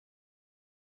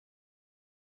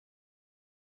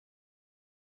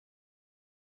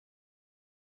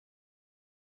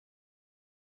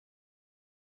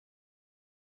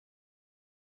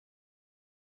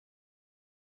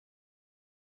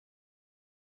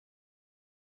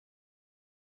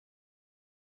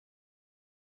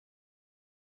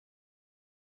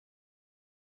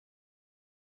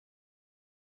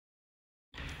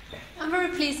I'm very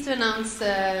pleased to announce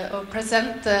or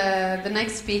present the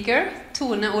next speaker,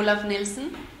 Tone Olaf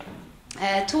Nielsen.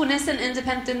 Tone is an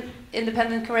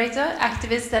independent curator,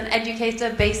 activist and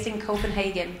educator based in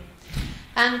Copenhagen.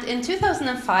 And in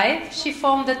 2005, she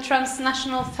formed the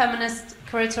transnational feminist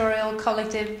curatorial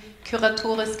collective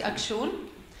Kuratorisk Aktion.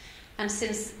 And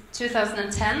since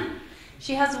 2010,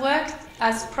 she has worked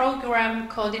as program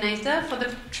coordinator for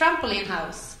the Trampoline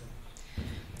House,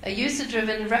 a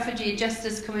user-driven refugee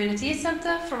justice community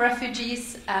center for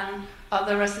refugees and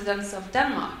other residents of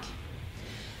Denmark.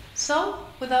 So,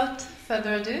 without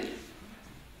further ado,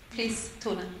 please,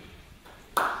 Tone.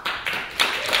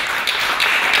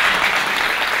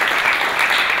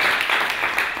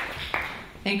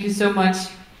 Thank you so much.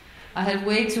 I had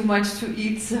way too much to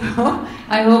eat, so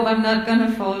I hope I'm not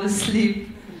gonna fall asleep.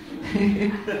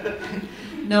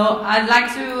 No, I'd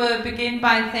like to begin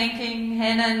by thanking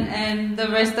Henan and the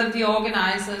rest of the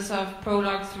organizers of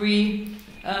Prologue 3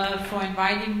 for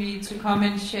inviting me to come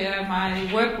and share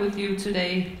my work with you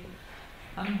today.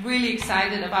 I'm really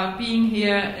excited about being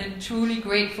here and truly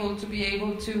grateful to be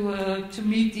able to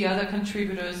meet the other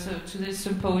contributors to this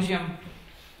symposium.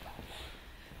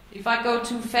 If I go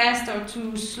too fast or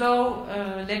too slow,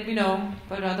 let me know,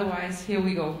 but otherwise, here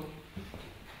we go.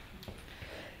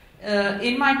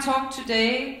 In my talk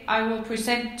today, I will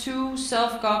present two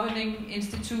self-governing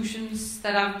institutions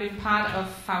that I've been part of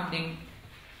founding.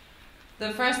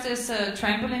 The first is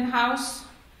Trampoline House,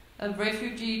 a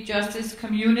refugee justice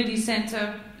community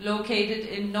center located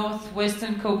in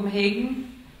northwestern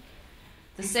Copenhagen.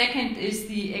 The second is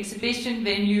the exhibition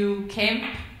venue CAMP,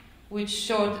 which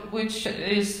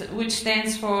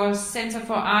stands for Center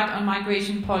for Art on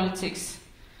Migration Politics,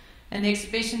 an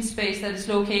exhibition space that is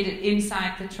located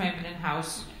inside the Trampoline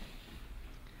House.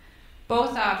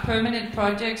 Both are permanent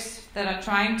projects that are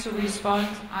trying to respond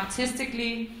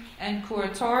artistically and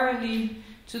curatorially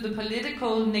to the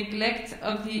political neglect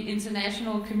of the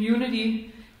international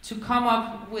community to come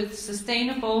up with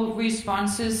sustainable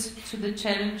responses to the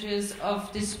challenges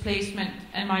of displacement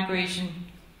and migration.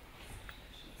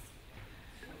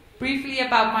 Briefly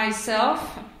about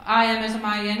myself, I am, as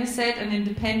Marianne said, an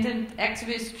independent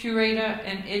activist, curator,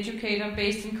 and educator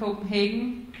based in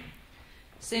Copenhagen.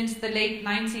 Since the late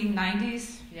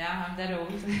 1990s, yeah, I'm that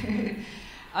old,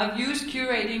 I've used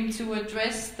curating to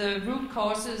address the root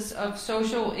causes of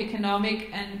social, economic,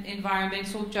 and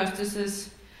environmental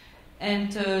justices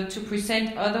and to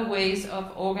present other ways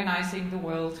of organizing the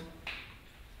world.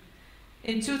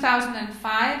 In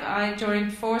 2005, I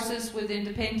joined forces with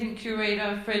independent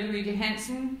curator Frederikke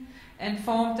Hansen and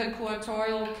formed the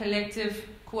curatorial collective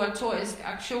Kuratorisk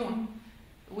Aktion,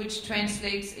 which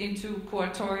translates into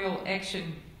curatorial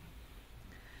action.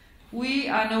 We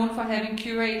are known for having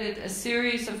curated a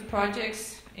series of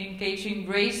projects engaging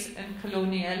race and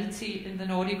coloniality in the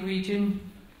Nordic region.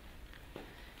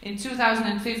 In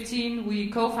 2015, we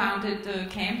co-founded the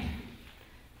CAMP.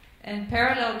 And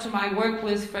parallel to my work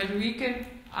with Frederikke,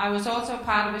 I was also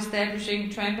part of establishing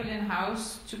Trampoline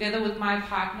House together with my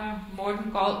partner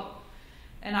Morten Goll,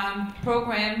 and I'm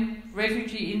program,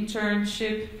 refugee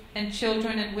internship, and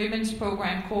children and women's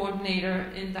program coordinator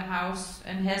in the house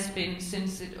and has been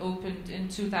since it opened in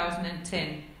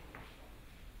 2010.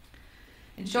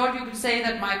 In short, you could say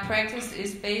that my practice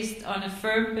is based on a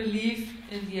firm belief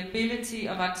in the ability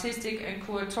of artistic and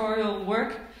curatorial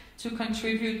work to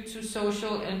contribute to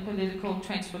social and political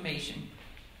transformation.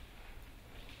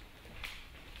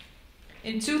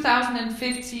 In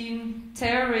 2015,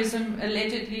 terrorism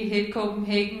allegedly hit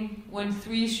Copenhagen when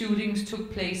 3 shootings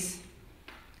took place.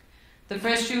 The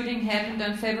first shooting happened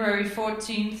on February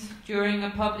 14th during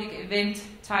a public event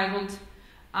titled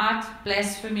Art,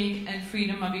 Blasphemy and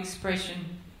Freedom of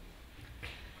Expression.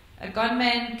 A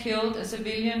gunman killed a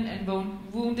civilian and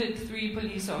wounded 3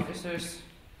 police officers.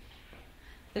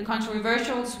 The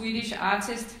controversial Swedish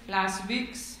artist Lars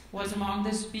Vilks was among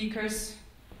the speakers.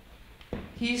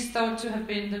 He is thought to have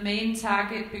been the main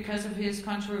target because of his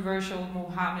controversial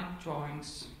Mohammed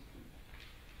drawings.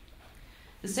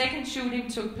 The second shooting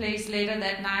took place later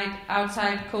that night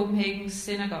outside Copenhagen's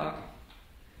synagogue.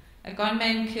 A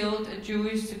gunman killed a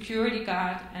Jewish security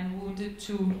guard and wounded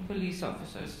 2 police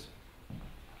officers.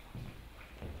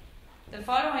 The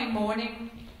following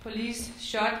morning, police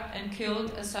shot and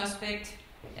killed a suspect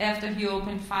after he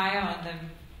opened fire on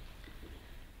them.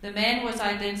 The man was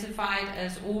identified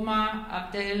as Omar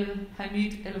Abdel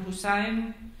Hamid El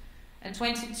Hussein, a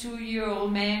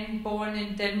 22-year-old man born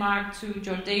in Denmark to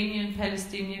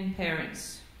Jordanian-Palestinian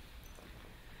parents.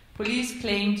 Police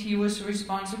claimed he was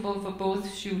responsible for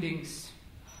both shootings.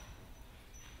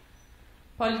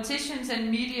 Politicians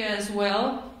and media, as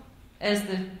well as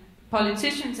the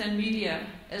politicians and media,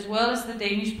 as well as the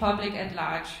Danish public at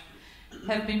large,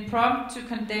 have been prompt to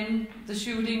condemn the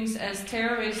shootings as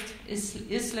terrorist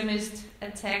Islamist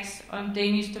attacks on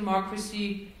Danish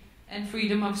democracy and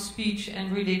freedom of speech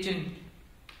and religion.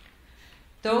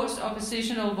 Those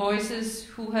oppositional voices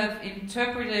who have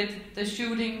interpreted the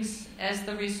shootings as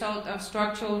the result of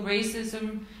structural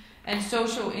racism and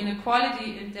social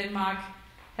inequality in Denmark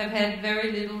have had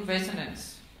very little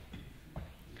resonance.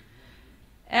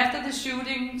 After the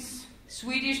shootings,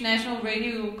 Swedish National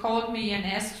Radio called me and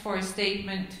asked for a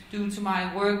statement due to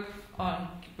my work on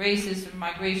racism,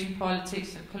 migration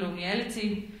politics, and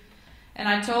coloniality. And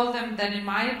I told them that in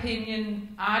my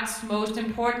opinion, art's most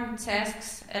important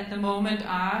tasks at the moment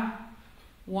are: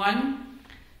 1,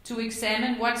 to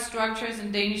examine what structures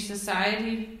in Danish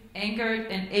society angered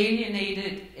and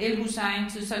alienated El Hussein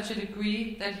to such a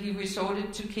degree that he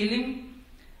resorted to killing,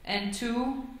 and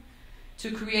 2,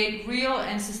 to create real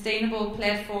and sustainable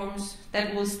platforms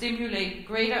that will stimulate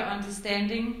greater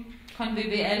understanding,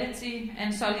 conviviality,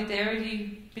 and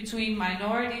solidarity between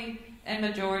minority and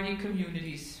majority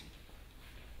communities.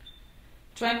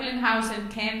 Trampoline House and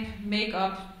Camp make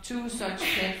up 2 such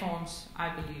platforms, I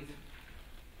believe.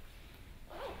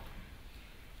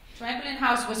 Trampoline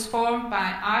House was formed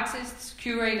by artists,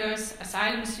 curators,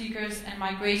 asylum seekers, and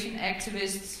migration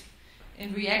activists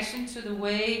in reaction to the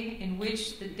way in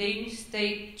which the Danish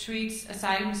state treats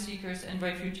asylum seekers and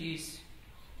refugees.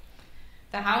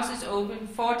 The house is open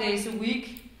 4 days a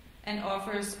week and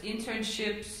offers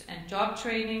internships and job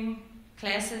training,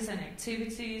 classes and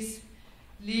activities,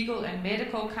 legal and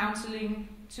medical counseling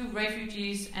to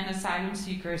refugees and asylum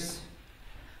seekers,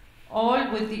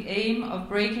 all with the aim of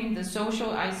breaking the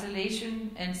social isolation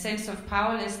and sense of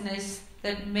powerlessness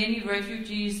that many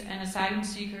refugees and asylum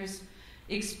seekers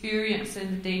experience in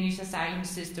the Danish asylum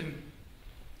system.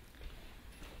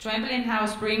 Trampoline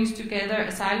House brings together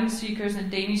asylum seekers and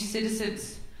Danish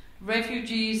citizens,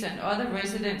 refugees and other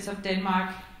residents of Denmark,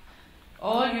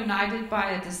 all united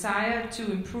by a desire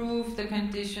to improve the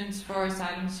conditions for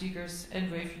asylum seekers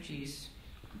and refugees.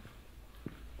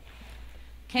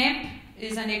 Camp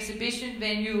is an exhibition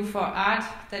venue for art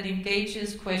that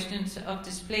engages questions of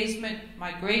displacement,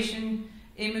 migration,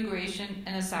 immigration,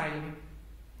 and asylum.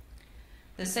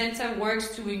 The center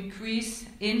works to increase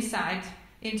insight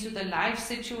into the life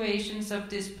situations of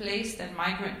displaced and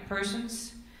migrant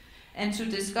persons, and to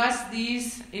discuss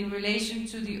these in relation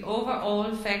to the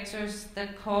overall factors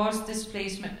that cause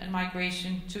displacement and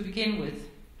migration to begin with.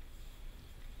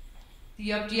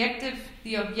 The objective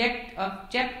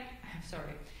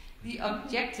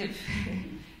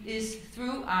is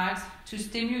through art to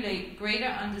stimulate greater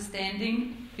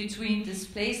understanding between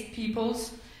displaced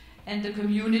peoples and the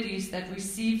communities that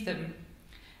receive them,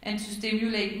 and to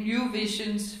stimulate new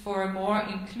visions for a more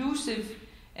inclusive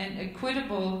and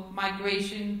equitable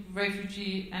migration,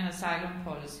 refugee, and asylum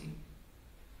policy.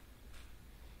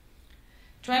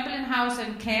 Trampoline House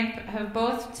and Camp have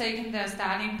both taken their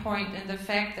starting point in the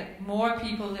fact that more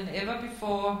people than ever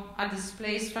before are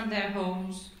displaced from their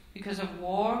homes because of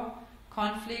war,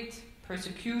 conflict,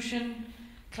 persecution,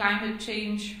 climate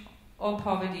change, or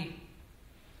poverty.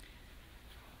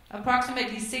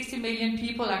 Approximately 60 million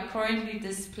people are currently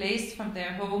displaced from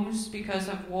their homes because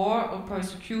of war or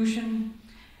persecution,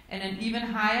 and an even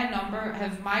higher number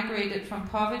have migrated from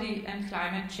poverty and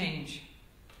climate change.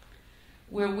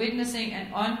 We're witnessing an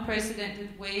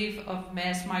unprecedented wave of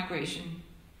mass migration.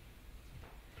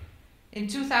 In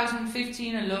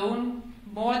 2015 alone,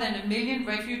 more than 1 million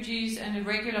refugees and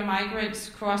irregular migrants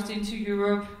crossed into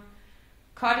Europe,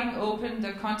 cutting open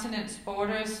the continent's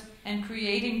borders and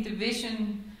creating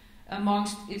division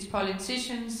amongst its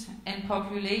politicians and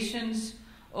populations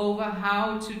over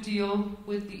how to deal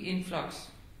with the influx.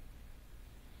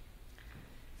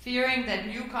 Fearing that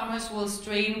newcomers will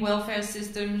strain welfare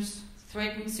systems,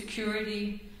 threaten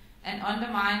security, and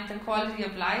undermine the quality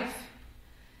of life,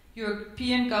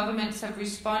 European governments have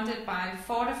responded by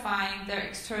fortifying their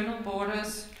external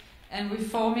borders and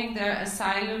reforming their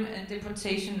asylum and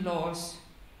deportation laws.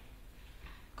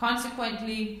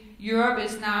 Consequently, Europe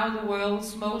is now the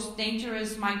world's most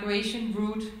dangerous migration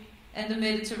route, and the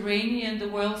Mediterranean the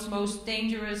world's most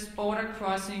dangerous border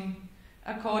crossing,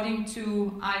 according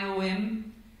to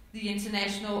IOM, the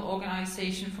International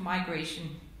Organization for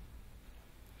Migration.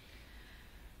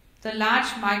 The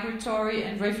large migratory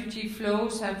and refugee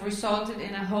flows have resulted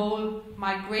in a whole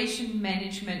migration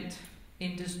management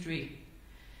industry,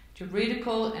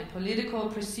 juridical and political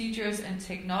procedures and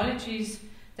technologies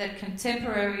that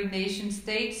contemporary nation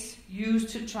states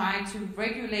use to try to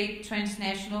regulate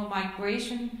transnational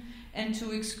migration and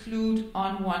to exclude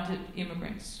unwanted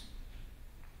immigrants.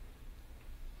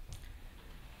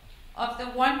 Of the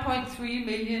 1.3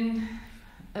 million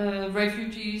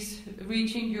refugees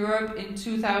reaching Europe in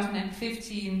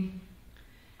 2015,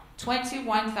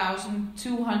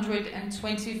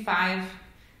 21,225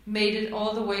 made it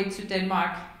all the way to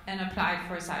Denmark and applied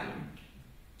for asylum.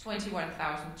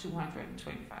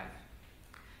 21,225.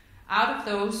 Out of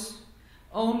those,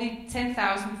 only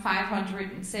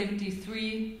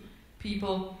 10,573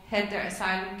 people had their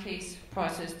asylum case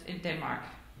processed in Denmark.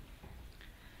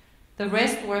 The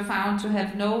rest were found to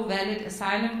have no valid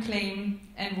asylum claim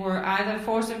and were either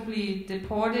forcibly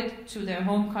deported to their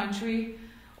home country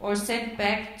or sent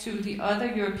back to the other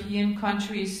European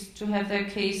countries to have their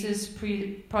cases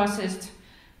processed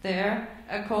there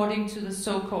according to the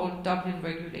so-called Dublin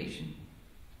regulation.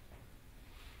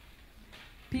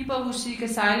 People who seek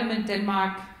asylum in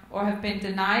Denmark or have been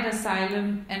denied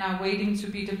asylum and are waiting to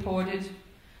be deported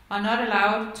are not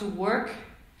allowed to work,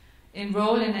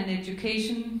 enroll in an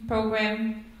education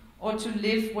program, or to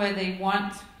live where they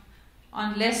want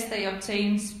unless they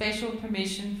obtain special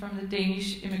permission from the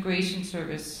Danish Immigration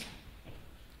Service.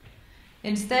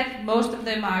 Instead, most of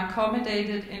them are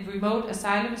accommodated in remote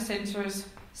asylum centers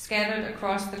scattered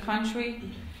across the country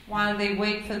while they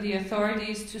wait for the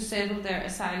authorities to settle their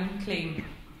asylum claim.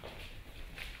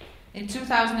 In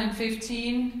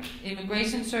 2015,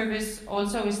 Immigration Service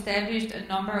also established a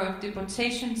number of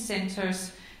deportation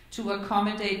centers to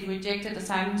accommodate rejected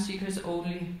asylum seekers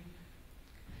only.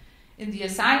 In the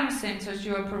asylum centers,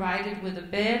 you are provided with a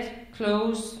bed,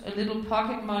 clothes, a little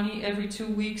pocket money every 2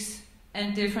 weeks,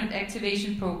 and different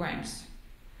activation programs.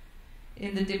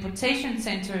 In the deportation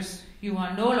centers, you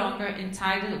are no longer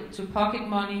entitled to pocket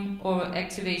money or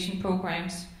activation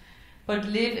programs, but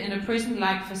live in a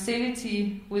prison-like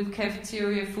facility with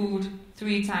cafeteria food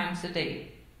 3 times a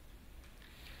day.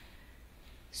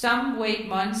 Some wait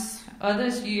months,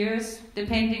 others years,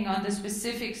 depending on the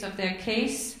specifics of their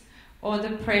case or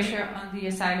the pressure on the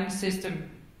asylum system.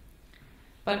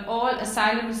 But all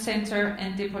asylum center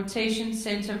and deportation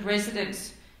center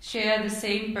residents share the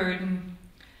same burden,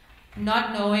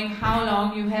 not knowing how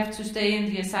long you have to stay in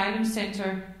the asylum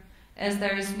center, as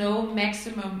there is no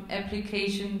maximum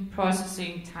application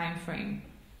processing time frame.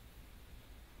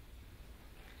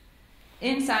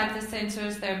 Inside the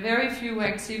centers, there are very few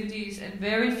activities and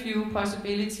very few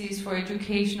possibilities for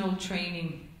educational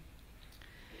training.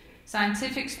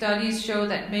 Scientific studies show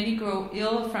that many grow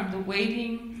ill from the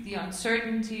waiting, the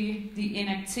uncertainty, the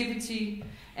inactivity,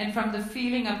 and from the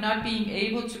feeling of not being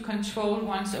able to control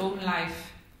one's own life.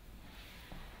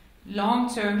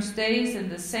 Long-term stays in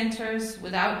the centers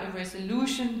without a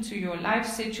resolution to your life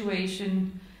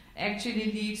situation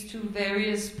actually leads to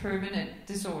various permanent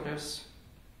disorders.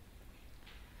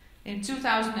 In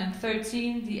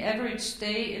 2013, the average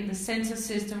stay in the center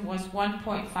system was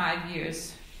 1.5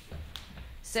 years.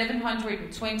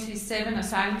 727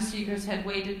 asylum seekers had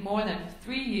waited more than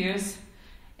 3 years,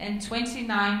 and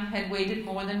 29 had waited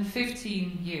more than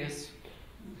 15 years.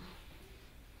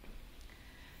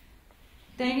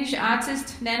 Danish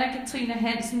artist Nanna Katrine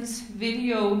Hansen's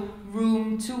video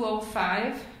Room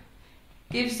 205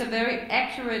 gives a very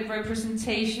accurate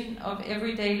representation of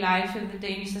everyday life in the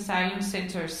Danish asylum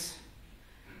centers.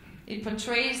 It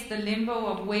portrays the limbo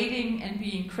of waiting and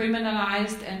being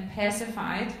criminalized and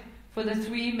pacified for the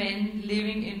 3 men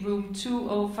living in room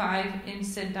 205 in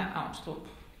Center Avstrup.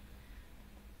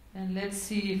 And let's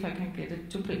see if I can get it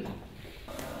to play.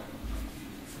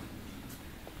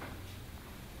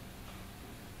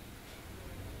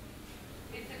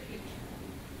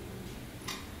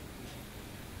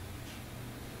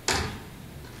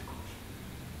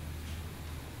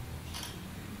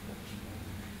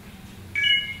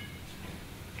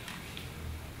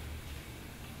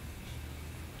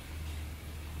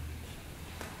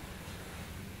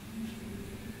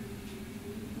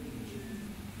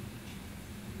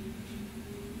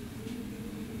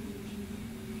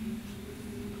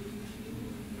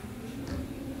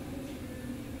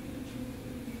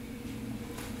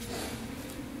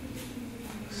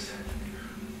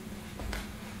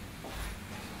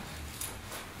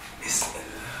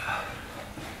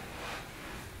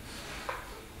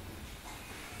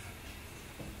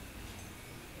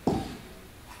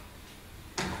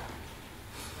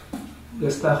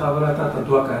 Esta خبرات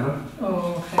تتوقع نه؟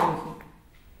 خیلی خوب.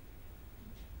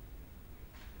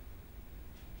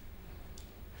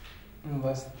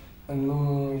 بس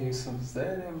نو یوسف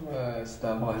زیدیم از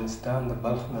افغانستان در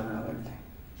بلخ نه راغلی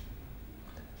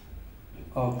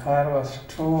او کار واس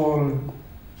ټول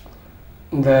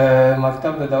د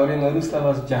مکتب د دورې نه وروسته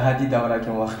واس جهادي دوره کې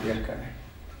وخت تېر کړی.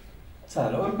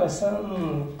 څلور کسان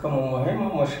کومه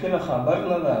مهمه مشکله خبر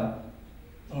نه ده.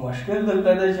 مشکل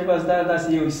دلته دی چې بس دا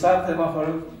داسې یو حساب دی ما خو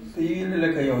یې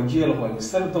لکه یو جیل غوندې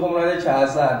صرف دومره دی چې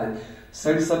آزاد دی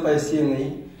سړي څه پیسې نه وي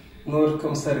نور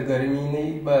کوم سرګرمي نه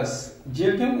وي بس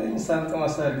جیل کې هم د انسان کومه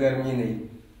سرګرمي نه وي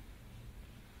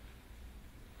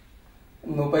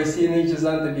نو پیسې نه وي چې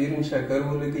ځان ته بیرون چکر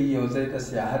ولګوي یو ځای ته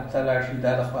سیاحت ته لاړ شي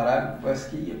دا د خوراک بس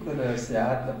کېږي که د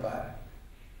سیاحت لپاره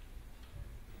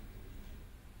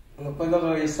نو په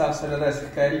دغه حساب سره داسې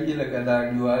ښکارېږي لکه دا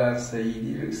انډیوالان صحیح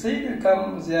دي صحیح دی کم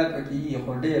زیات پکې وي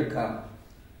خو ډېر کم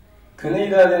که نه وي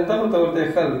دا دی دغه ته ورته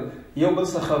خل یو بل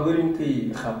څه خبرې هم کوي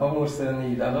خفه هم ورسره نه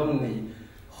وي دغه هم نه وي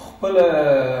خپله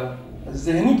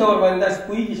ذهني طور باندې داسې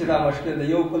پوهېږي چې دا مشکل دی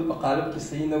یو بل په قالب کې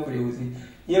صحیح نه پرېوځي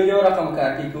یو رقم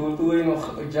کار کوي که ورته ووایي نو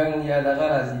جنګ یا دغه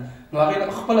راځي نو هغې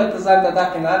خپله ته ځان ته دا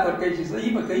قناعت ورکوي چې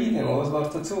صحیح به کوي دی نو اوس به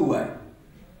ورته څه ووایي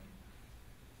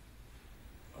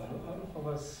خو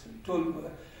بس ټول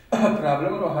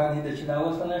پرابلم روحاني دی چې دا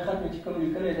اوسنی خط مې چې کوم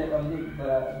لیکلی دی په همدې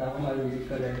دغه باندې مې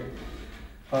لیکلی دی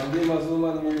په همدې موضوع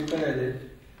باندې مې لیکلی دی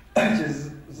چې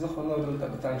زه خو نور دلته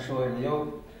په تنګ شوی یم یو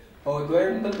او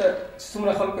دویم دلته چې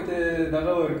څومره خلکو ته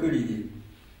دغه ورکړي دي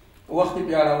وخت یې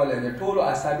پې اړولی دی ټولو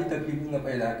اعصابي تکلیفونه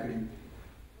پیدا کړي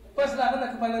بس د هغه نه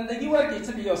که پنندګي ورکړي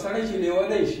څه پې یو سړی چې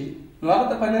لیونی شي نو هغه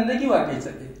ته پنندګي ورکړي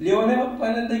څه پې لیونی به په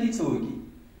پنندګي څه وکړي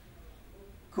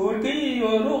که ورکوي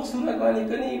یو روغ صورت باندې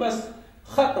که نه بس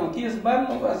ختم کیس بند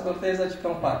نو بس ورته یې ځه چې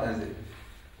کوم خواته ځې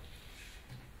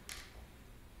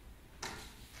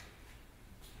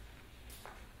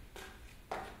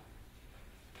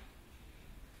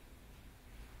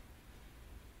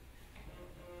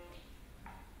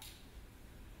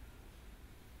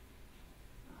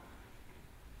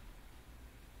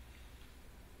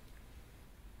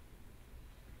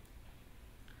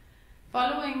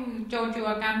Following Giorgio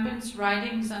Agamben's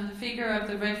writings on the figure of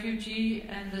the refugee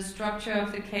and the structure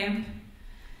of the camp,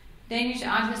 Danish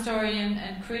art historian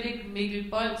and critic Mikkel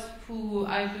Bolt, who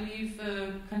I believe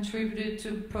contributed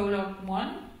to Prologue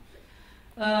 1,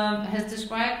 has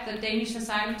described the Danish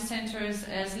asylum centers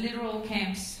as literal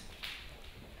camps.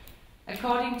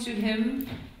 According to him,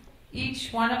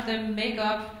 each one of them make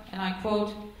up, and I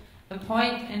quote, a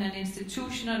point in an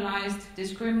institutionalized,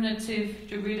 discriminative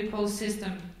juridical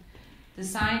system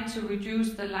designed to reduce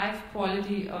the life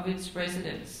quality of its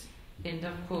residents. End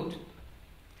of quote.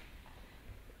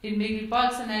 In Mikkel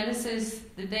Bolt's analysis,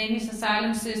 the Danish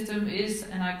asylum system is,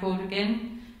 and I quote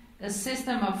again, a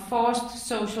system of forced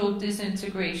social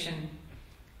disintegration,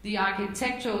 the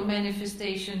architectural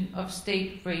manifestation of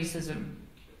state racism.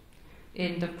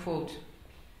 End of quote.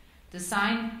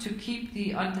 Designed to keep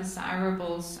the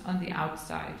undesirables on the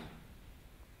outside.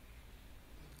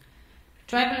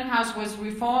 Trampoline House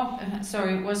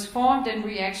was formed in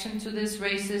reaction to this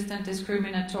racist and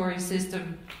discriminatory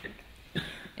system.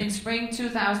 In spring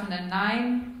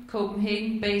 2009,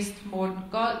 Copenhagen-based Morten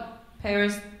Goll,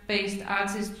 Paris-based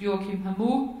artist Joachim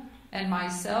Hamou, and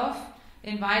myself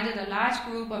invited a large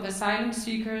group of asylum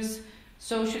seekers,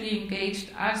 socially engaged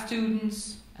art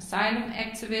students, asylum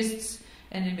activists,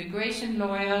 and immigration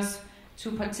lawyers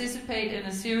to participate in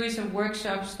a series of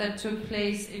workshops that took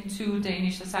place in 2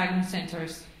 Danish asylum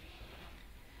centers.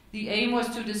 The aim was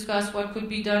to discuss what could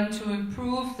be done to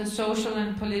improve the social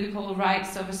and political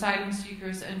rights of asylum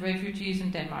seekers and refugees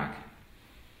in Denmark.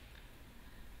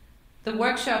 The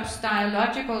workshop's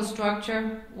dialogical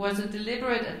structure was a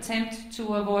deliberate attempt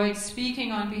to avoid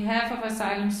speaking on behalf of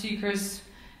asylum seekers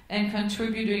and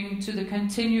contributing to the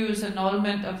continuous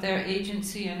annulment of their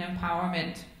agency and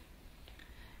empowerment.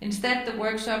 Instead, the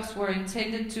workshops were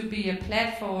intended to be a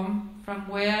platform from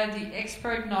where the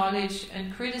expert knowledge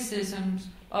and criticisms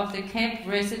of the camp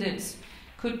residents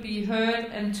could be heard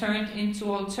and turned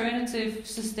into alternative,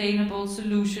 sustainable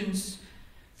solutions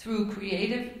through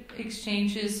creative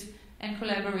exchanges and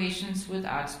collaborations with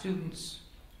art students.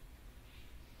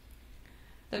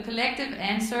 The collective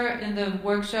answer in the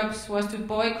workshops was to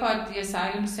boycott the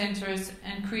asylum centers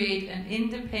and create an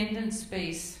independent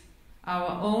space,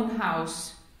 our own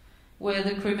house, where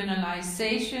the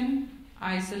criminalization,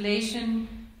 isolation,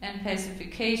 and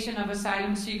pacification of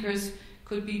asylum seekers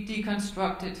could be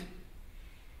deconstructed.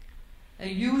 A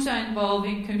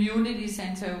user-involving community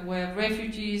center where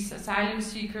refugees, asylum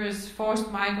seekers,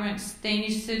 forced migrants,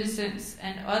 Danish citizens,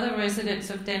 and other residents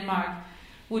of Denmark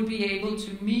would be able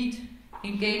to meet,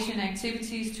 engage in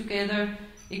activities together,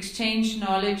 exchange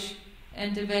knowledge,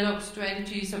 and develop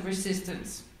strategies of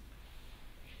resistance.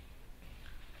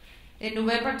 In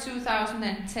November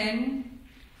 2010,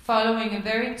 following a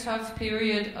very tough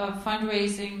period of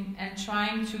fundraising and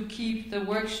trying to keep the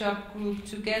workshop group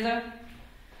together,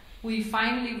 we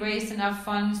finally raised enough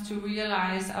funds to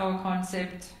realize our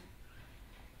concept.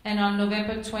 And on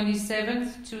November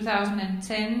 27th,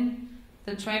 2010,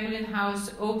 the Trampoline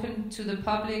House opened to the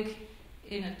public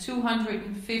in a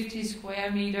 250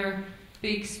 square meter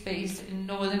big space in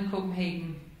northern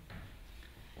Copenhagen.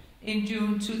 In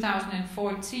June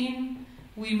 2014,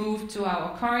 we moved to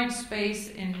our current space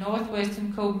in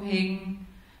northwestern Copenhagen,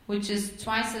 which is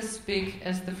twice as big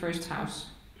as the first house.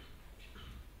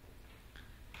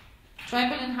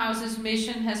 Trampoline House's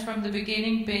mission has from the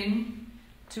beginning been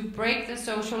to break the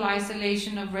social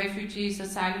isolation of refugees,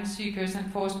 asylum seekers,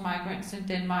 and forced migrants in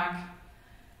Denmark,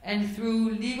 and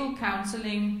through legal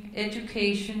counseling,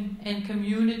 education, and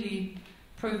community,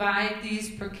 provide these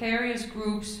precarious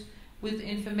groups with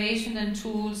information and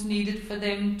tools needed for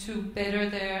them to better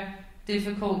their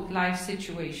difficult life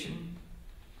situation.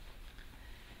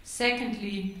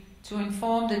 Secondly, to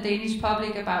inform the Danish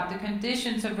public about the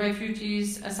conditions of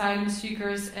refugees, asylum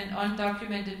seekers, and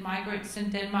undocumented migrants in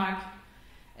Denmark,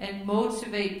 and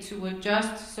motivate to a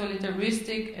just,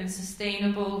 solidaristic, and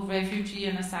sustainable refugee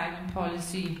and asylum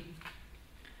policy.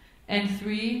 And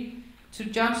three, to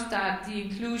jumpstart the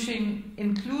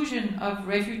inclusion of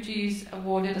refugees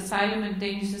awarded asylum in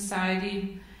Danish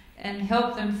society and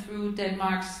help them through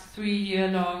Denmark's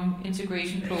 3-year-long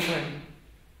integration program.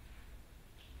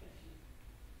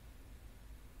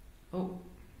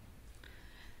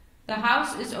 The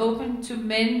house is open to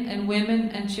men and women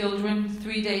and children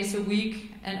 3 days a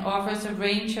week and offers a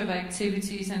range of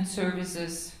activities and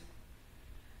services.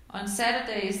 On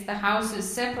Saturdays, the house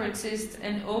is separatist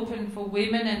and open for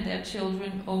women and their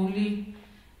children only,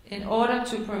 in order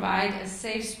to provide a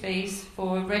safe space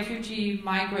for refugee,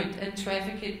 migrant, and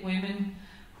trafficked women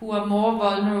who are more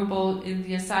vulnerable in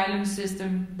the asylum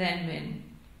system than men.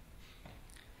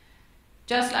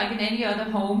 Just like in any other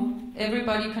home,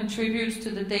 everybody contributes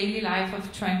to the daily life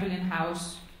of Trampoline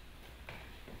House.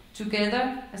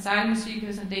 Together, asylum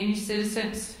seekers and Danish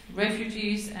citizens,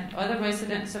 refugees, and other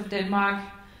residents of Denmark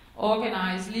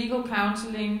organize legal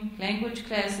counseling, language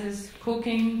classes,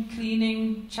 cooking,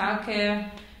 cleaning,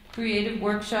 childcare, creative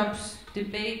workshops,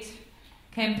 debate,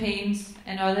 campaigns,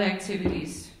 and other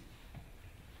activities.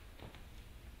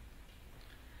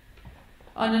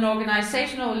 On an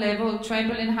organizational level,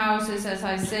 Trampoline House is, as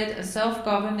I said, a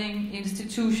self-governing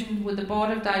institution with a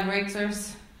board of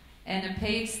directors and a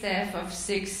paid staff of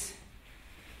 6.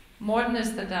 Morten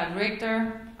is the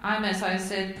director. I'm, as I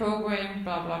said, program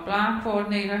blah blah blah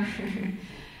coordinator.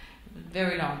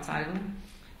 Very long title.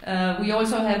 We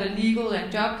also have a legal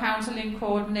and job counseling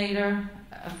coordinator,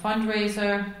 a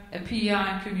fundraiser, a PR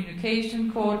and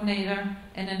communication coordinator,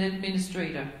 and an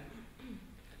administrator.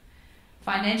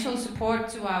 Financial support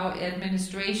to our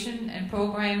administration and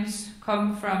programs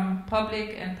come from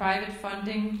public and private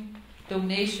funding,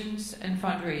 donations, and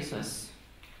fundraisers.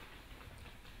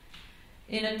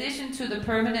 In addition to the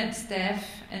permanent staff,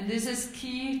 and this is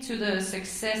key to the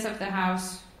success of the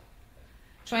house,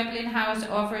 Trampoline House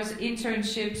offers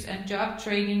internships and job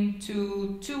training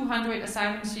to 200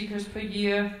 asylum seekers per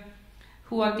year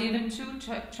who are given 2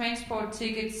 transport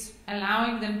tickets,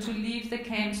 allowing them to leave the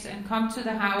camps and come to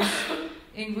the house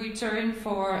in return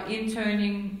for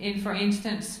interning in, for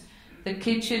instance, the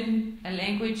kitchen, a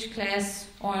language class,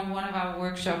 or in one of our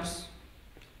workshops.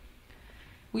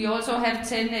 We also have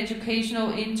 10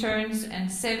 educational interns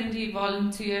and 70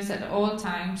 volunteers at all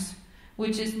times,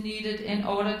 which is needed in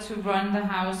order to run the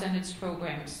house and its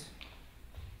programs.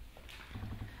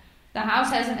 The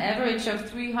house has an average of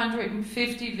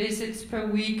 350 visits per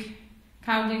week,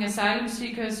 counting asylum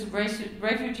seekers,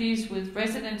 refugees with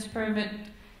residence permit,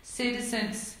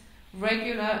 citizens,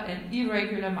 regular and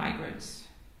irregular migrants.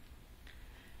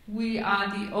 We are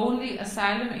the only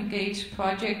asylum-engaged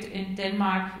project in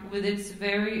Denmark with its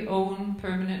very own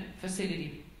permanent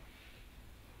facility.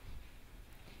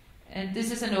 And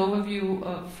this is an overview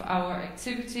of our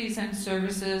activities and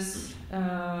services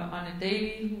on a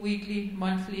daily, weekly,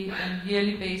 monthly, and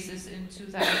yearly basis in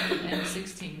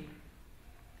 2016.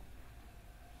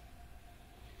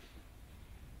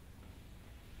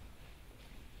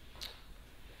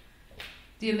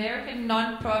 The American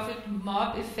non-profit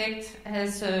Mob Effect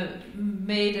has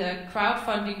made a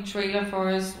crowdfunding trailer for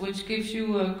us, which gives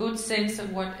you a good sense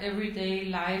of what everyday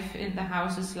life in the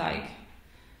house is like.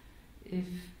 If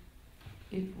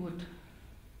it would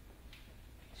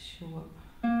show up.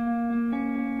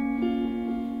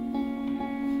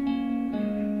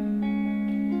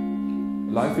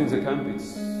 Life in the camp,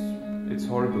 it's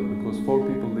horrible because 4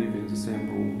 people live in the same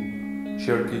room,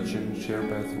 share kitchen, share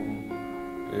bathroom.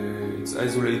 It's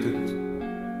isolated.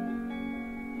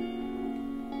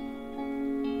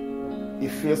 It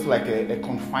feels like a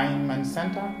confinement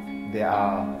center. There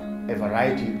are a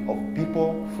variety of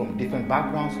people from different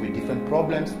backgrounds with different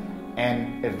problems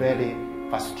and a very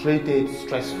frustrated,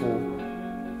 stressful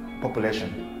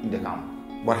population in the camp.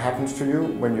 What happens to you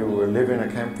when you live in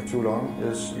a camp for too long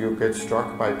is you get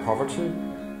struck by poverty,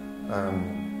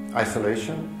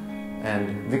 isolation,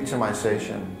 and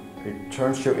victimization. It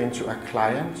turns you into a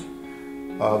client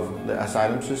of the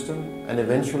asylum system, and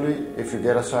eventually, if you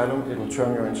get asylum, it will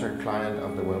turn you into a client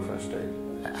of the welfare state.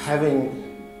 Having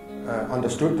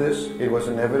understood this, it was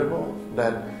inevitable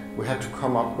that we had to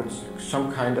come up with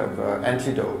some kind of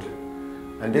antidote.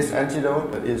 And this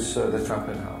antidote is the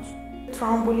Trampoline House.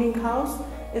 Trampoline House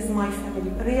is my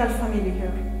family, real family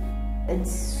here.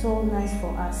 It's so nice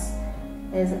for us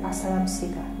as asylum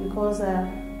seeker because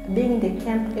being in the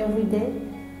camp every day,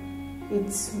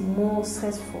 it's more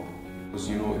stressful. Because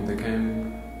in the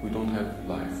camp we don't have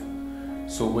life.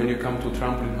 So when you come to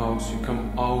Trampoline House, you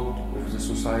come out of the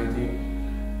society,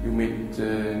 you meet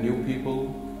new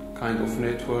people, kind of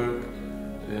network,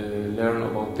 learn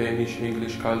about Danish,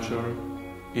 English culture,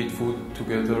 eat food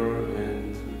together,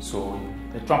 and so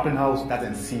on. The Trampoline House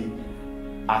doesn't see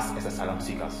us as asylum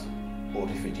seekers or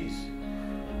refugees.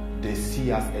 They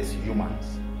see us as humans.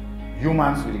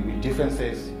 Humans with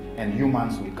differences and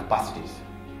humans with capacities.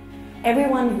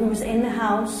 Everyone who's in the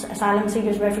house, asylum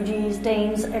seekers, refugees,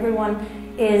 Danes, everyone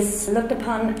is looked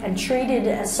upon and treated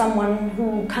as someone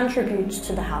who contributes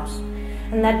to the house.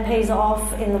 And that pays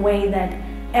off in the way that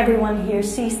everyone here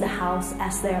sees the house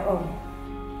as their own.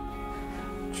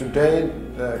 Today,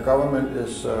 the government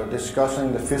is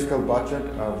discussing the fiscal budget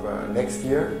of next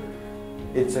year.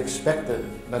 It's expected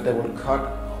that they will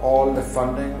cut all the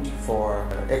funding for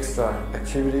extra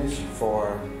activities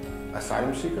for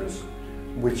asylum seekers,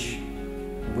 which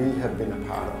we have been a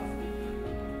part of.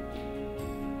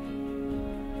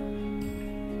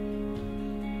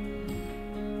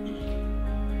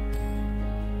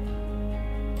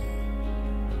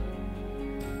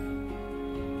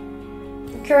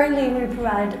 Currently, we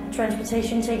provide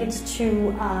transportation tickets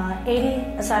to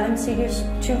 80 asylum seekers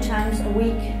 2 times a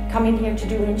week coming here to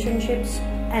do internships.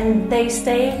 And they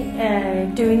stay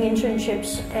doing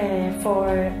internships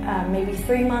for maybe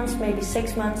 3 months, maybe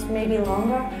 6 months, maybe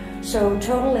longer. So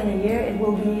total in a year, it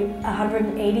will be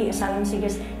 180 asylum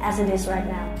seekers as it is right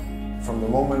now. From the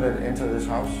moment they enter this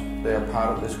house, they are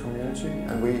part of this community,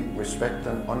 and we respect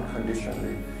them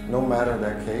unconditionally. No matter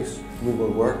their case, we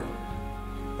will work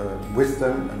with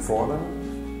them and for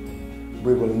them.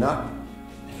 We will not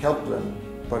help them,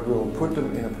 but we will put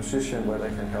them in a position where they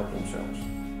can help themselves.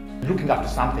 Looking after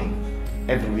something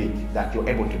every week that you're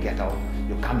able to get out,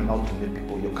 you're coming out to meet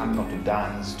people, you're coming out to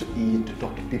dance, to eat, to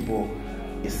talk to people,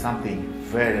 is something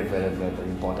very, very, very, very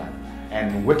important.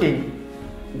 And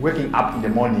waking up in the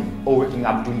morning or waking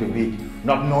up during the week,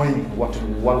 not knowing what to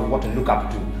look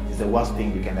up to is the worst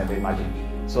thing you can ever imagine.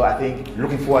 So I think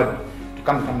looking forward to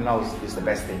come to Trampoline House is the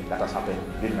best thing that has happened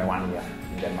during my 1 year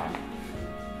in Denmark.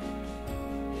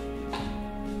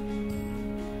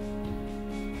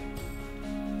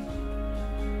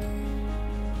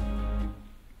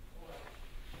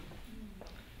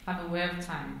 I'm aware of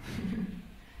time.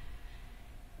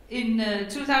 In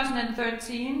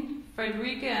 2013,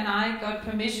 Frederica and I got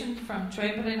permission from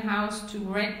Trampoline House to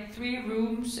rent 3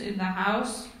 rooms in the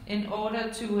house in order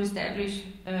to establish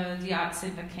the Art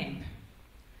Center camp.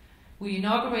 We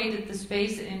inaugurated the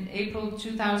space in April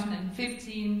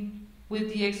 2015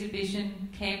 with the exhibition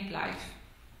Camp Life.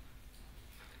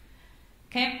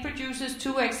 Camp produces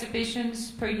 2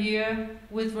 exhibitions per year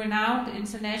with renowned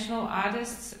international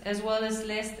artists as well as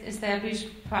less established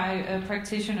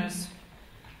practitioners.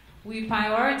 We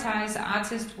prioritize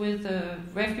artists with a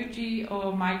refugee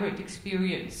or migrant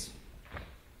experience.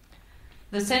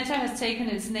 The center has taken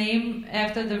its name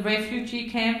after the refugee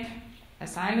camp,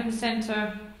 asylum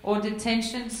center, or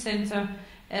detention center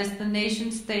as the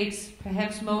nation-state's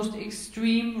perhaps most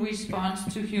extreme response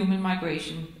to human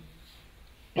migration.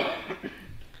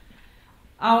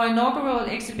 Our inaugural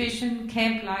exhibition,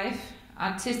 Camp Life,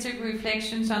 Artistic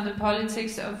Reflections on the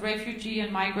Politics of Refugee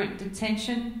and Migrant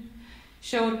Detention,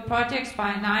 showed projects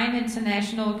by 9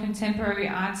 international contemporary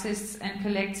artists and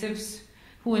collectives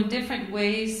who in different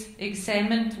ways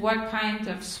examined what kind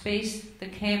of space the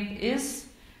camp is,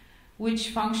 which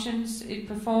functions it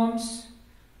performs,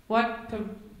 what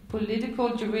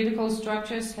political, juridical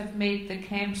structures have made the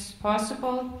camps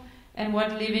possible, and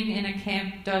what living in a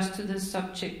camp does to the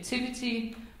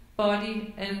subjectivity,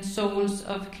 body, and souls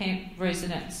of camp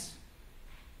residents.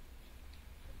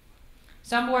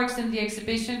 Some works in the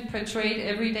exhibition portrayed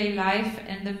everyday life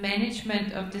and the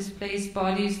management of displaced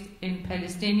bodies in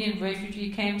Palestinian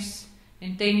refugee camps,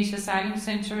 in Danish asylum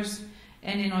centers,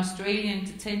 and in Australian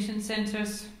detention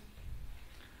centers.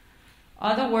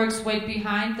 Other works went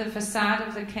behind the facade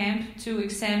of the camp to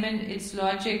examine its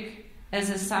logic,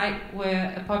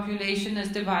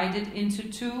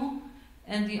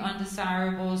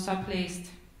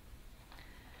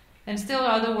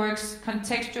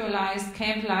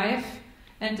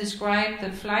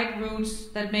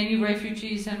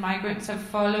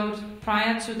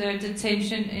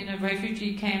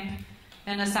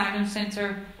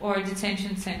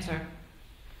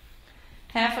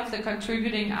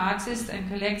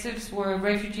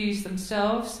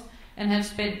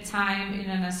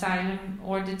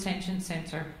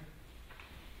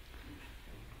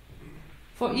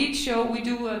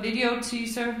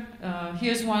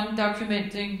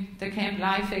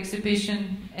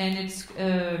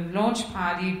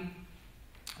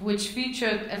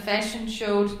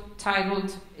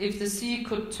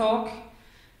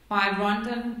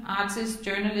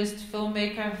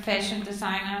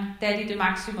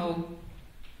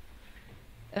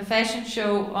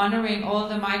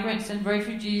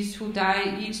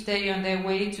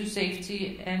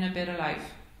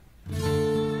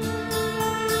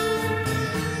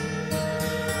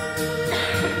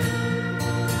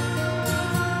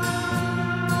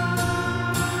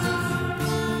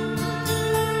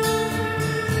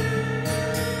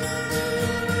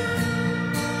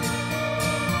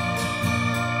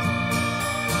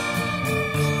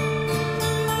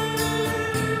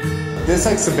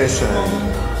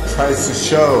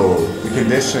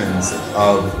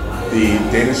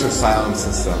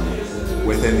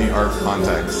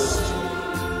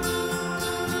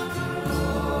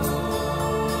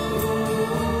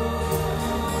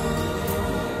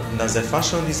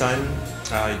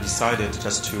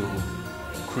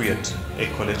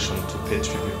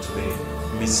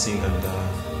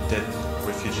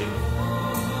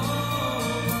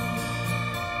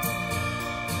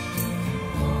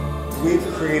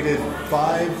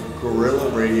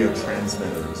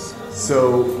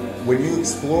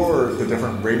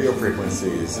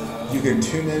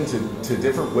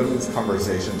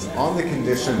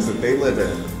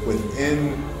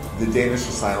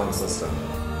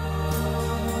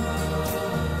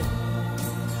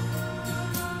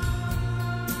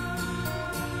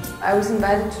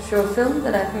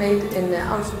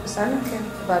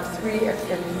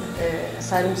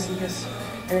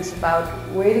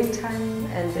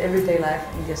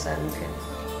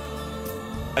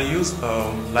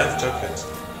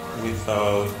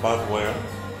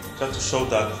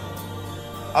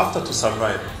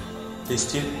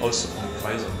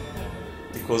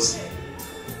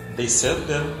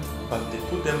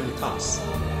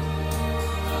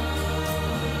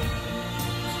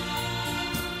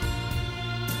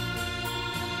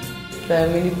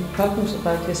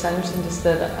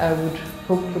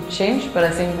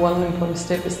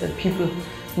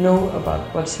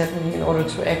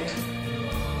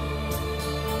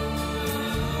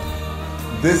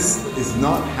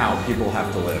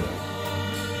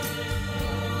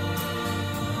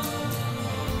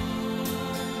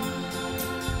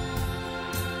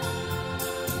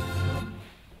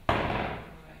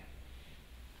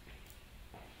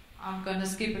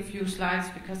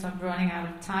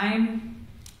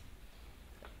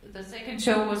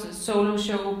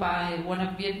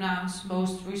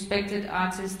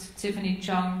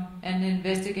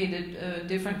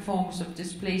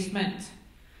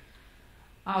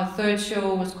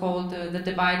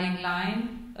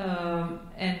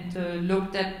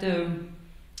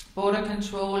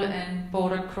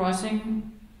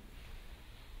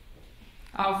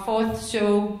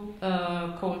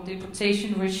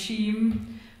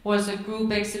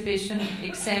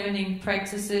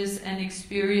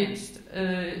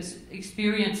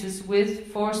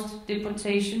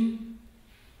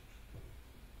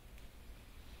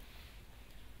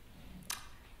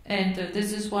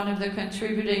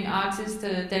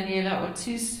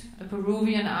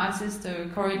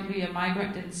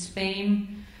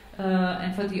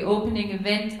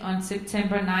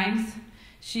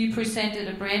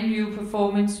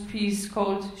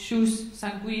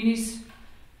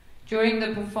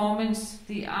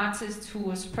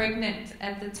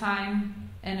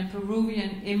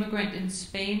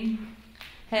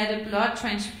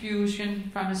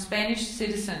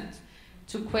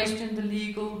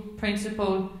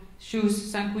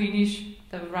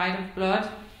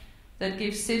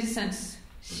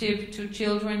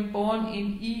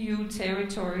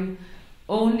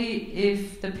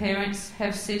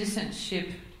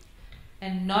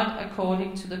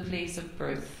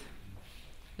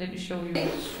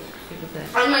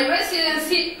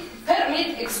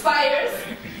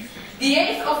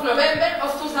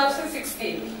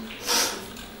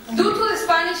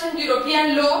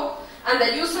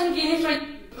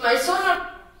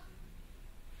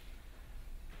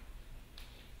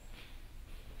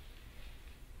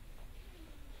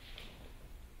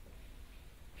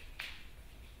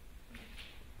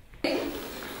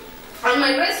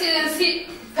 my residency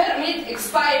permit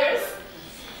expires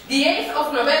the 8th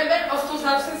of November of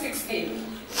 2016.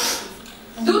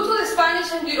 Due to the Spanish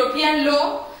and European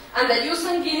law and the jus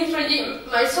sanguinis regime,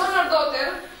 my son or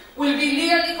daughter will be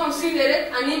legally considered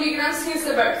an immigrant since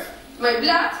the birth. My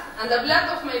blood and the blood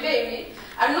of my baby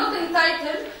are not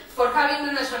entitled for having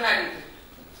the nationality.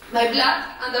 My blood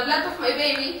and the blood of my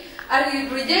baby are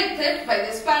rejected by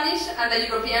the Spanish and the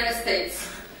European states.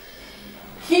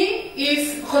 He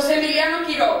is José Emiliano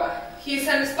Quiroga. He is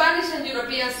a Spanish and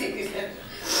European citizen.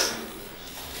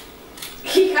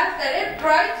 He had direct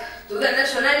right to the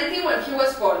nationality when he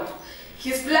was born.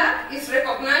 His blood is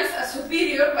recognized as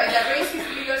superior by the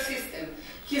racist legal system.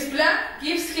 His blood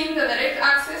gives him the direct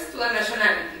access to the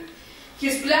nationality.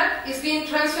 His blood is being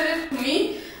transferred to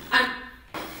me and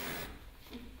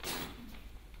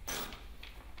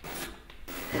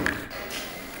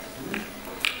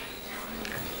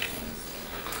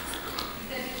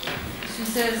she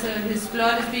says his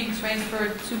blood is being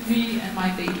transferred to me and my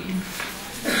baby.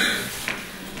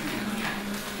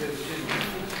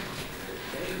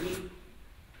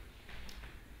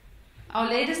 Our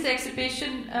latest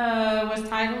exhibition was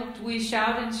titled We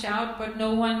Shout and Shout, but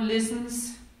No One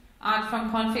Listens, Art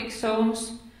from Conflict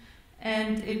Zones,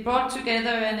 and it brought together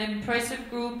an impressive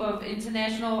group of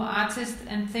international artists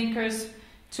and thinkers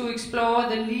to explore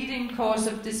the leading cause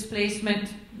of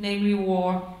displacement, namely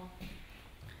war.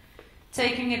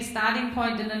 Taking its starting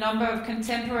point in a number of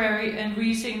contemporary and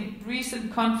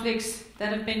recent conflicts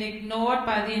that have been ignored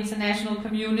by the international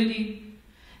community,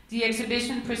 the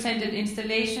exhibition presented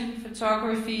installation,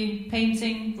 photography,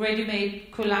 painting,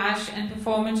 ready-made collage and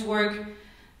performance work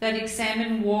that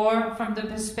examine war from the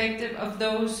perspective of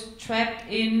those trapped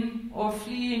in or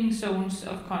fleeing zones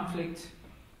of conflict.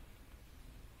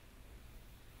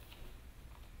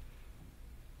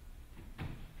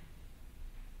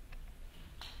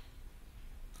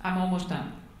 I'm almost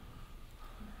done.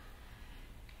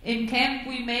 In camp,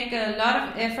 we make a lot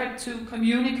of effort to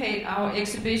communicate our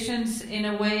exhibitions in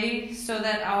a way so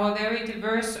that our very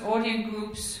diverse audience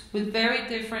groups with very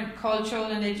different cultural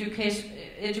and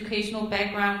educational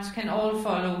backgrounds can all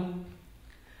follow.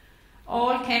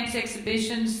 All camp's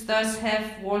exhibitions thus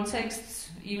have wall texts,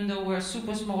 even though we're a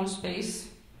super small space.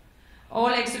 All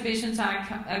exhibitions are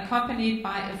accompanied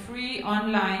by a free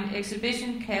online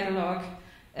exhibition catalog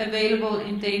available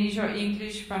in Danish or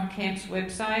English from camp's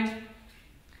website.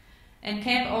 And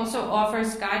camp also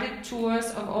offers guided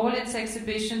tours of all its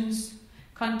exhibitions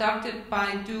conducted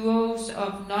by duos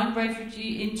of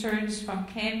non-refugee interns from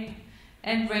camp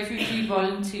and refugee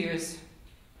volunteers.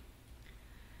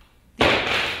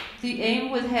 The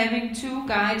aim with having two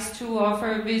guides is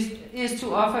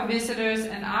to offer visitors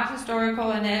an art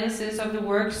historical analysis of the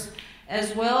works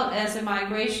as well as a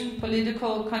migration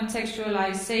political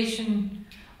contextualization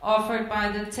offered by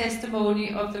the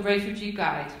testimony of the refugee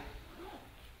guide.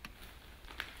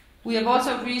 We have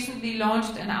also recently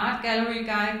launched an art gallery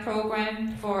guide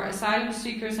program for asylum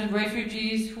seekers and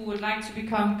refugees who would like to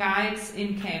become guides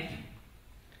in camp.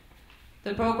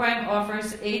 The program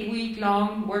offers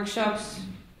 8-week-long workshops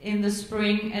in the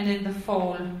spring and in the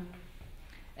fall,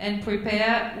 and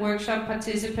prepare workshop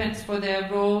participants for their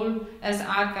role as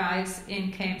art guides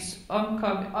in camp's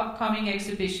upcoming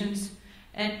exhibitions,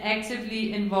 and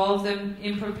actively involve them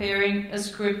in preparing a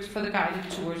script for the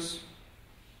guided tours.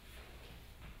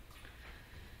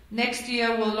 Next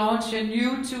year, we'll launch a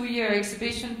new 2-year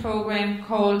exhibition program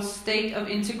called State of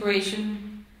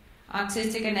Integration,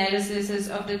 Artistic Analysis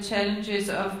of the Challenges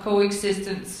of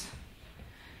Coexistence.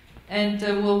 And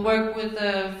we'll work with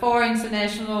 4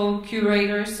 international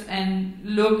curators and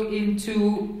look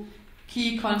into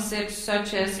key concepts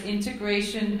such as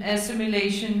integration,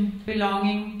 assimilation,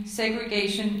 belonging,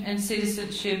 segregation, and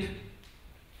citizenship.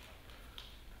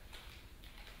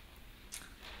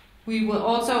 We will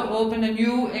also open a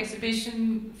new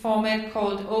exhibition format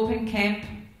called Open Camp,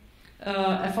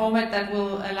 a format that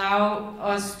will allow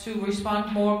us to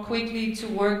respond more quickly to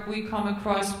work we come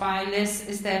across by less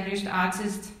established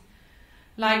artists,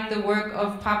 like the work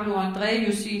of Pablo André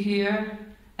you see here,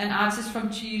 an artist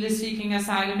from Chile seeking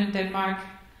asylum in Denmark,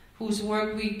 whose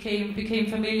work we became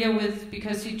familiar with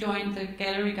because he joined the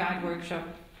gallery guide workshop.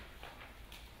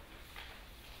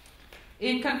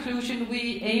 In conclusion,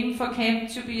 we aim for camp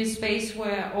to be a space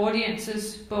where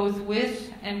audiences, both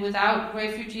with and without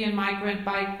refugee and migrant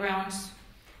backgrounds,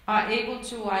 are able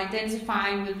to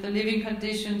identify with the living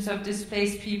conditions of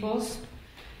displaced peoples,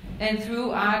 and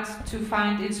through art to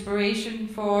find inspiration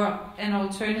for an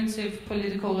alternative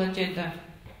political agenda.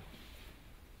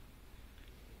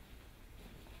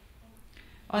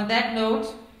 On that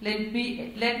note, let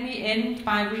me end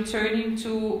by returning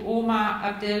to Omar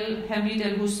Abdel Hamid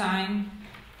al-Hussein,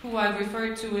 who I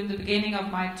referred to in the beginning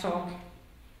of my talk.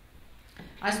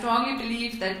 I strongly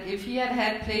believe that if he had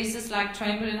had places like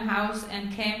Trampoline House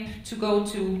and camp to go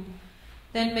to,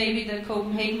 then maybe the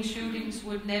Copenhagen shootings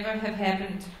would never have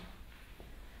happened.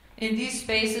 In these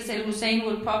spaces, El-Hussein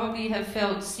would probably have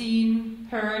felt seen,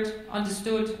 heard,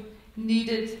 understood,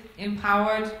 needed,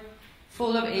 empowered,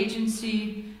 full of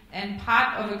agency, and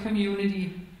part of a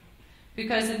community.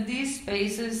 Because in these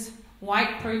spaces,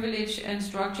 white privilege and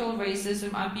structural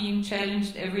racism are being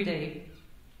challenged every day.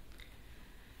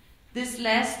 This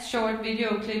last short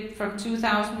video clip from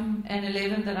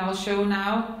 2011 that I'll show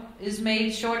now is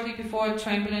made shortly before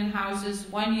Trampoline House's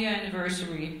 1-year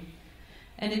anniversary.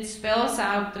 And it spells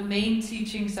out the main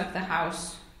teachings of the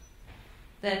house.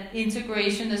 That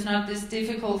integration is not this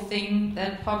difficult thing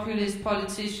that populist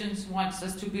politicians want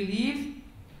us to believe.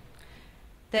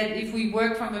 That if we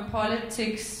work from a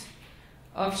politics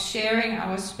of sharing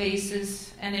our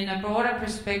spaces and in a broader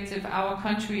perspective our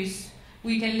countries,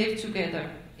 we can live together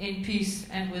in peace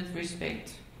and with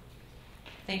respect.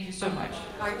 Thank you so much.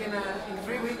 Like in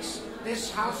 3 weeks,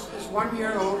 this house is 1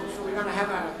 year old, so we're going to have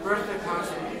a birthday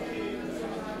party.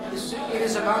 It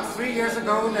is about 3 years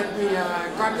ago that we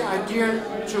got the idea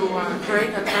to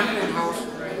create a trampoline house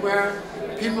where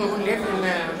people who live in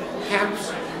the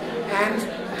camps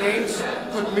and Danes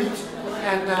could meet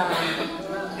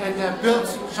and build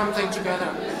something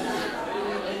together.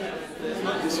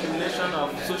 Not discrimination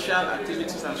of social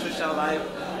activities and social life.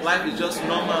 Life is just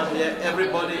normal here.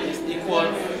 Everybody is equal.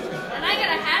 And I got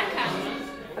a haircut.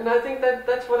 And I think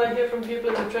that's what I hear from people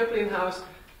in the Trampoline House.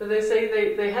 That they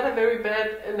say they had a very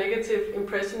bad and negative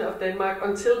impression of Denmark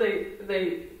until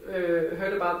they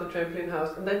heard about the Trampoline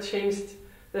House, and that changed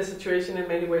the situation in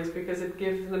many ways because it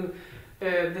gives them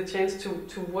the chance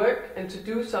to work and to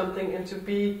do something and to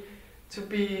be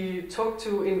talked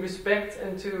to in respect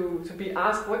and to be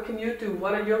asked, what can you do?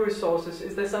 What are your resources?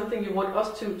 Is there something you want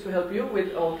us to help you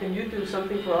with, or can you do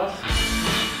something for us?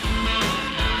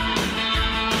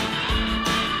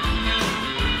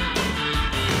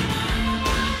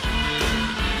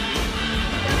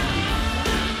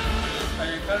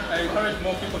 I encourage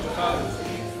more people to come to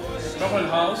the Trampoline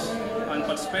House and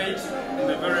participate in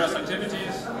the various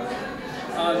activities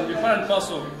and be part and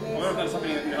parcel of whatever's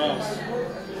happening in the house.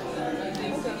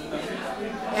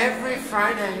 Every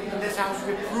Friday in this house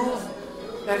we prove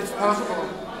that it's possible,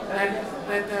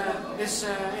 that this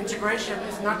integration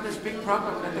is not this big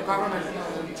problem that the government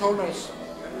told us.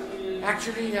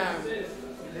 Actually,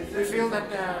 we feel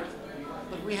that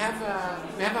we have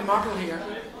a model here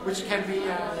which can be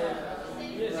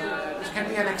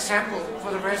an example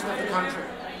for the rest of the country.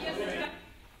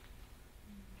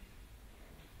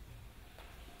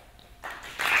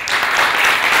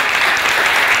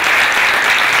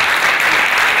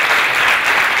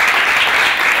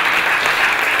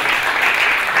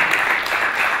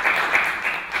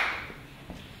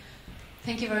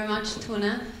 Thank you very much,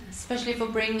 Tone, especially for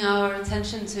bringing our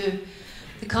attention to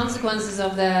the consequences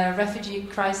of the refugee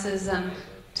crisis and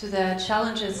to the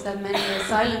challenges that many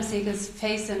asylum seekers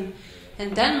face in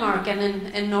Denmark and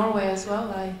in Norway as well,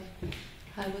 I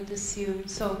would assume.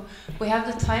 So we have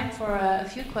the time for a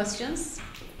few questions.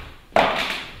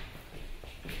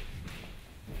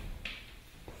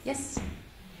 Yes?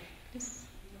 Yes.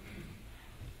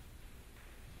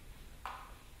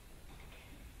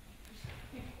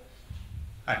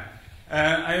 Hi.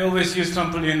 I always use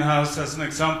Trampoline House as an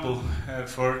example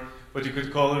for what you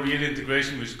could call a real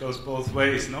integration, which goes both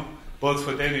ways, no? Both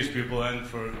for Danish people and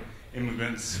for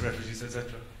immigrants, refugees,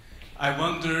 etc. I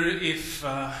wonder if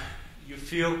you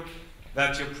feel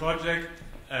that your project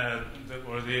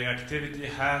or the activity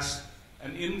has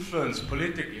an influence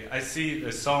politically. I see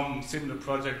there's some similar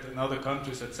project in other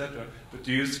countries, etc. But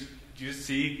do you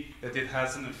see that it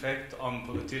has an effect on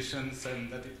politicians and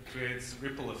that it creates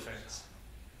ripple effects?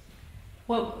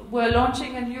 Well, we're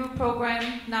launching a new program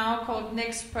now called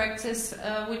Next Practice,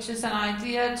 which is an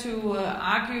idea to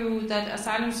argue that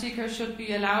asylum seekers should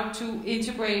be allowed to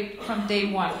integrate from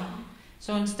day one.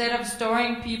 So instead of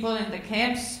storing people in the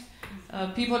camps,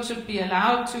 people should be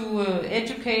allowed to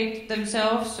educate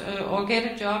themselves or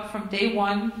get a job from day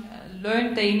one,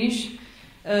 learn Danish.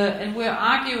 And we're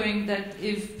arguing that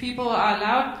if people are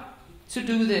allowed to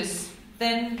do this,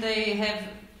 then they have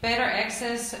better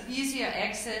access, easier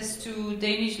access to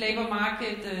Danish labor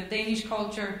market, Danish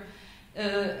culture,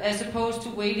 as opposed to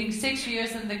waiting 6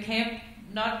 years in the camp,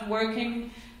 not working,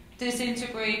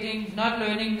 disintegrating, not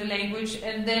learning the language,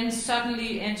 and then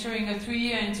suddenly entering a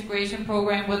 3-year integration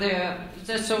program where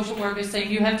the social worker is saying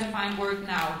you have to find work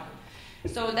now.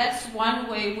 So that's one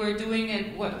way we're doing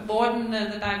it. Morten,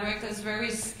 the director, is very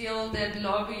skilled at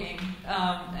lobbying,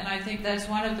 and I think that's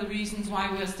one of the reasons why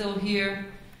we're still here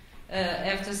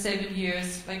after 7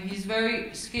 years. Like, he's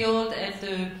very skilled at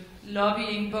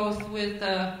lobbying, both with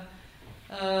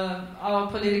our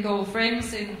political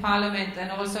friends in parliament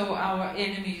and also our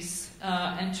enemies,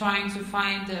 and trying to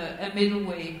find a middle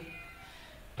way.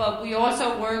 But we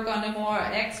also work on a more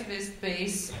activist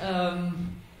base,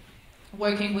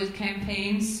 working with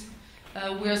campaigns.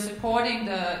 We're supporting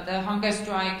the hunger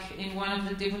strike in one of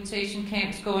the deportation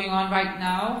camps going on right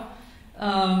now.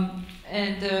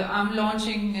 And I'm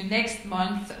launching next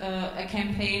month a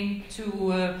campaign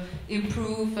to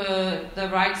improve the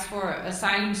rights for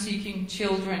asylum-seeking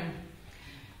children.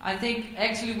 I think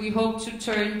actually we hope to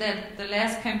turn the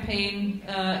last campaign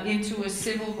into a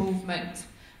civil movement,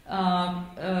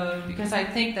 because I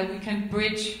think that we can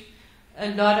bridge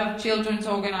a lot of children's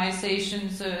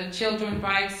organizations, children's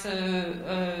rights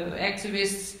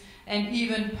activists, and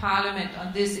even Parliament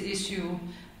on this issue,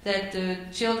 that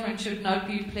children should not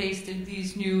be placed in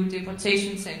these new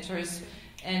deportation centers,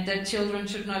 and that children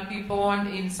should not be born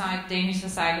inside Danish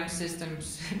asylum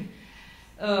systems.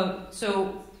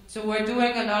 So we're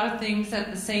doing a lot of things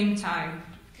at the same time.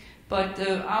 But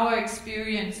our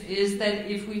experience is that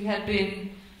if we had been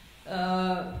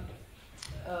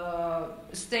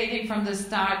stating from the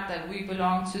start that we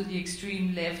belong to the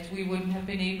extreme left, we wouldn't have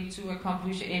been able to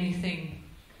accomplish anything.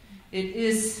 It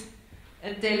is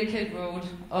a delicate road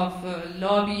of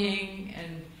lobbying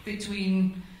and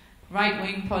between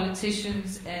right-wing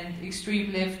politicians and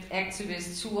extreme left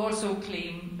activists who also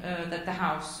claim that the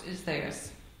house is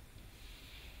theirs.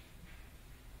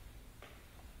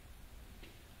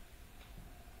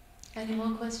 Any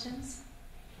more questions?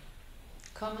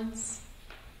 Comments?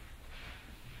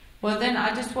 Well, then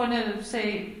I just want to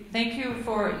say thank you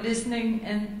for listening,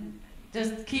 and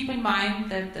just keep in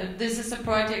mind that this is a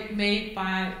project made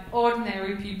by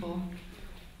ordinary people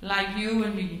like you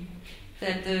and me,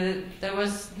 that there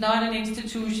was not an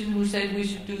institution who said we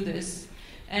should do this.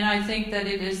 And I think that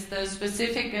it is the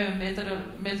specific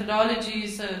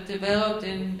methodologies developed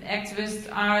in activist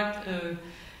art,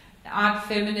 art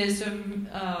feminism,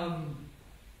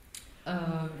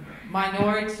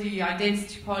 minority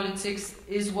identity politics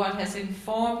is what has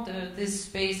informed this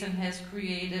space and has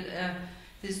created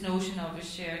this notion of a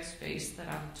shared space that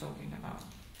I'm talking about.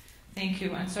 Thank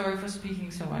you, and sorry for speaking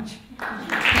so much.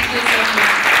 Thank you so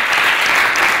much.